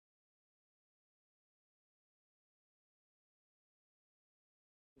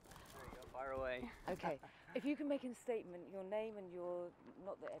Fire away. Okay. If you can make a statement, your name and your,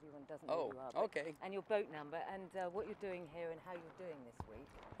 not that everyone doesn't know who you are, but, okay. and your boat number and what you're doing here and how you're doing this week.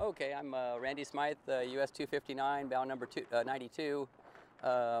 Okay, I'm Randy Smyth, US 259, bound number 92.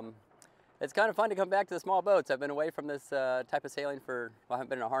 It's kind of fun to come back to the small boats. I've been away from this type of sailing for, well, I haven't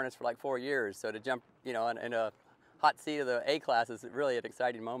been in a harness for like 4 years, so to jump, you know, in a hot seat of the A class is really an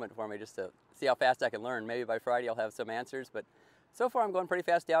exciting moment for me, just to see how fast I can learn. Maybe by Friday I'll have some answers, but so far I'm going pretty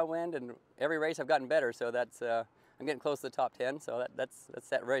fast downwind, and every race I've gotten better, so that's, I'm getting close to the top 10, so that's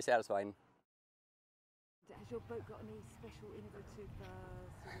very satisfying. Has your boat got any special innovative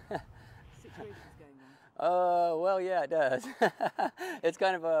sort of situations going on? Well, yeah, it does. It's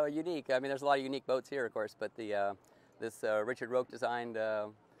kind of unique. I mean, there's a lot of unique boats here, of course, but the this Richard Roque designed,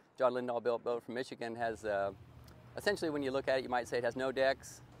 John Lindahl built boat from Michigan has, essentially when you look at it, you might say it has no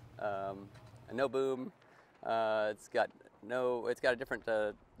decks, no boom. It's got a different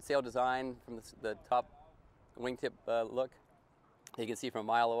sail design from the top wingtip look. You can see from a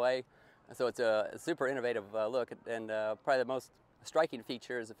mile away. So it's a super innovative look, and probably the most striking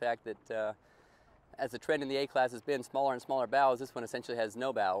feature is the fact that as the trend in the A class has been smaller and smaller bows, this one essentially has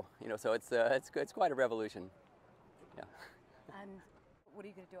no bow. You know, so it's quite a revolution. Yeah. And what are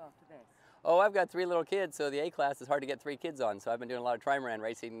you going to do after this? Oh, I've got 3 little kids, so the A class is hard to get 3 kids on. So I've been doing a lot of trimaran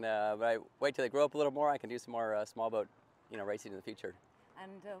racing. But I wait till they grow up a little more. I can do some more small boat, you know, racing in the future.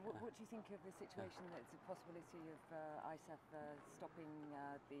 And what do you think of the situation that's a possibility of ISAF stopping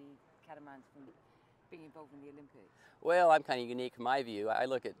the catamarans from being involved in the Olympics? Well, I'm kind of unique in my view. I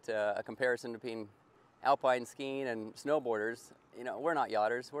look at a comparison between alpine skiing and snowboarders. You know, we're not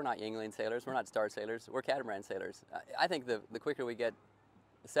yachters, we're not Yingling sailors, we're not star sailors, we're catamaran sailors. I think the quicker we get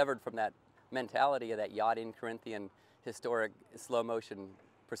severed from that mentality of that yachting, Corinthian, historic, slow motion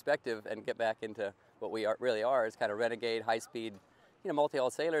perspective and get back into what we really are as kind of renegade, high-speed, you know,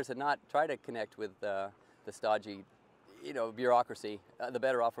 multi-hull sailors, and not try to connect with the stodgy, you know, bureaucracy, the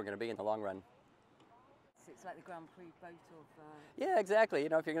better off we're going to be in the long run. So it's like the Grand Prix boat of... Yeah, exactly. You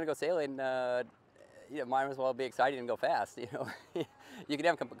know, if you're going to go sailing, you know, might as well be exciting and go fast. You know, you can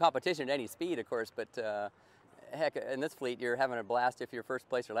have competition at any speed, of course, but heck, in this fleet, you're having a blast if you're first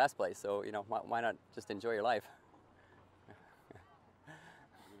place or last place. So, you know, why not just enjoy your life?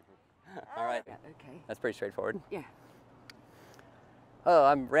 All right. Yeah, okay. That's pretty straightforward. Yeah. Oh,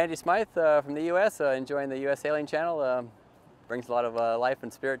 I'm Randy Smyth from the U.S., enjoying the U.S. Sailing Channel. Brings a lot of life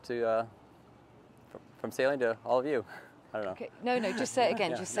and spirit to from sailing to all of you. I don't know. Okay. No, just say it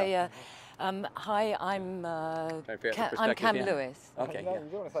again. Yeah, just say, hi, I'm Cam Lewis. Okay. No, you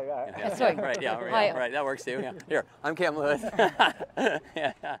don't want to say that. Yeah. Sorry. Right, yeah, Hi. right, that works too. Yeah. Here, I'm Cam Lewis.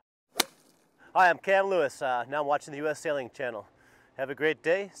 Yeah. Hi, I'm Cam Lewis. Now I'm watching the U.S. Sailing Channel. Have a great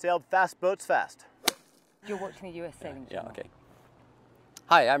day. Sailed fast boats fast. You're watching the U.S. Sailing Channel. Yeah, okay.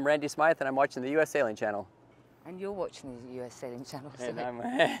 Hi, I'm Randy Smyth, and I'm watching the U.S. Sailing Channel. And you're watching the U.S. Sailing Channel. And So.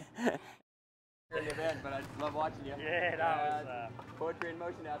 I'm an event, but I love watching you. Yeah, that was... Poetry in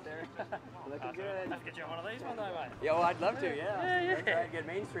motion out there. Looking good. Let's get you on one of these one day, mate. Yeah, well, I'd love to, yeah. Yeah. Try and get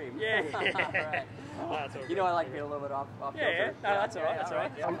mainstream. Yeah. Right. That's all You know, I like to be a little bit off Yeah, kilter. no, that's all right, that's all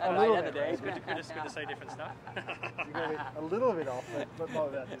right. Yeah. A At little the end of the day. It's good to see different stuff. You're going to be a little bit off, but not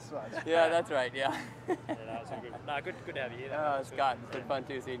about this much. Yeah, that's right, yeah. Yeah, no, it's all good. No, good to have you here. Oh, Scott, it's been fun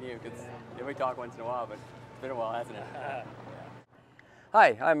too seeing you, because we talk once in a while, but it's been a while, hasn't it? Yeah.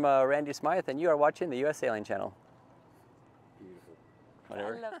 Hi, I'm Randy Smyth, and you are watching the U.S. Sailing Channel. Beautiful.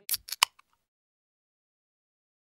 Whatever. I love you.